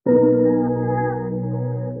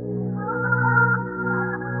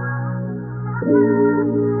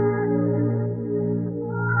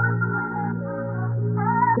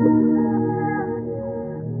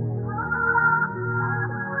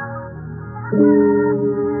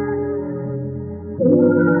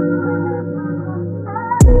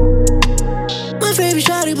My favorite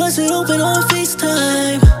shawty busted open on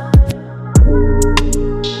FaceTime.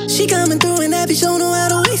 She coming through and that bitch don't know how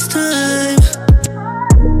to waste time.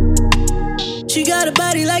 She got a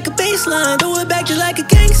body like a baseline, throw it back just like a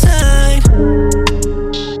gang sign.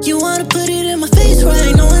 You wanna put it in my face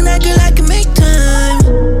right, knowing that girl I can make time.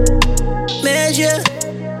 Measure,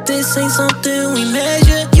 this ain't something we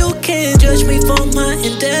measure. You can't judge me for my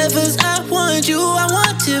endeavors. I want you, I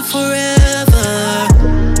want it forever.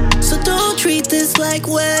 So don't treat this like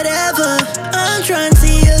whatever. I'm trying to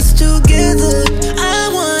see us together. I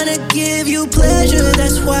wanna give you pleasure,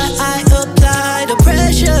 that's why I apply the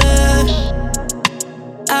pressure.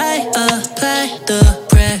 I apply the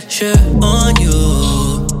pressure on you.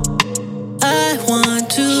 I want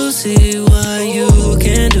to see what you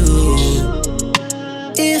can do.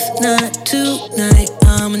 If not tonight,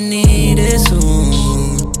 I'ma need it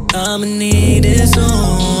soon. I'ma need it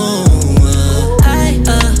soon. I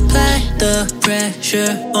apply the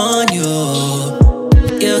pressure on you.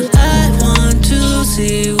 Yeah, I want to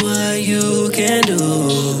see what you can do.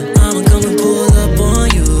 I'ma come and pull up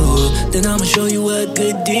on you, then I'ma show you what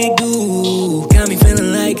good dick do. Got me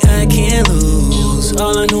feeling like I can't lose.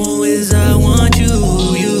 All I know is I want you.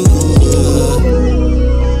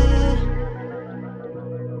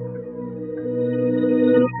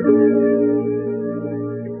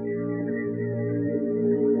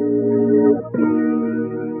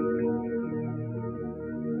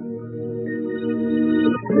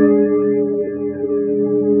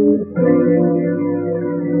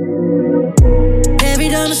 Every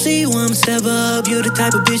time I see you, I'ma step up. You the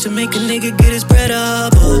type of bitch to make a nigga get his bread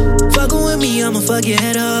up. Fucking with me, I'ma fuck your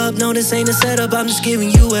head up. No, this ain't a setup, I'm just giving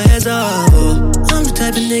you a heads up. I'm the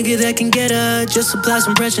type of nigga that can get her. Just apply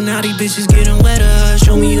some pressure, now these bitches getting wetter.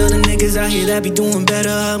 Show me other niggas out here that be doing better.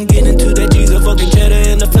 I'm getting into that cheese, a fucking cheddar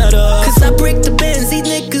and the feta. Cause I break the bends, these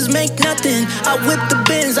niggas make nothing. I whip the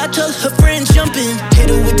bends, I tell her friends jumping. Hit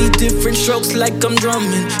her with these different strokes like I'm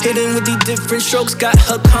drumming. Hitting with these different strokes, got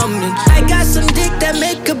her coming. I got some dick that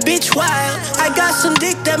make a bitch wild. I got some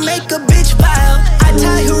dick that make a bitch pile. I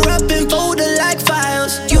tie her up and fold her like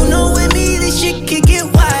files. You know with me this shit can get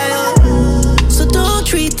wild. So don't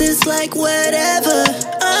treat this like whatever.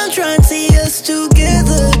 I'm trying to see us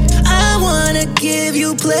together. I wanna give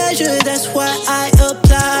you pleasure, that's why I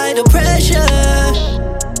apply the pressure.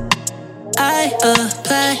 I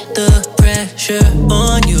apply the pressure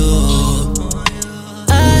on you.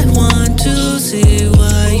 I want to see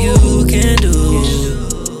what you can do.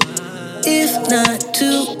 If not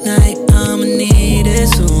tonight, I'ma need it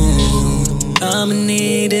soon. I'ma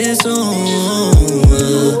need it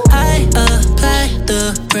soon. I apply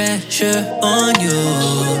the pressure on you.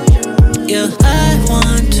 Yeah, I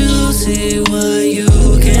want to see what you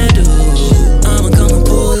can do. I'ma come and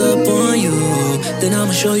pull up on you, then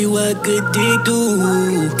I'ma show you what good dick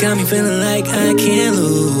do. Got me feeling like I can't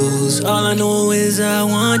lose. All I know is I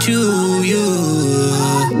want you.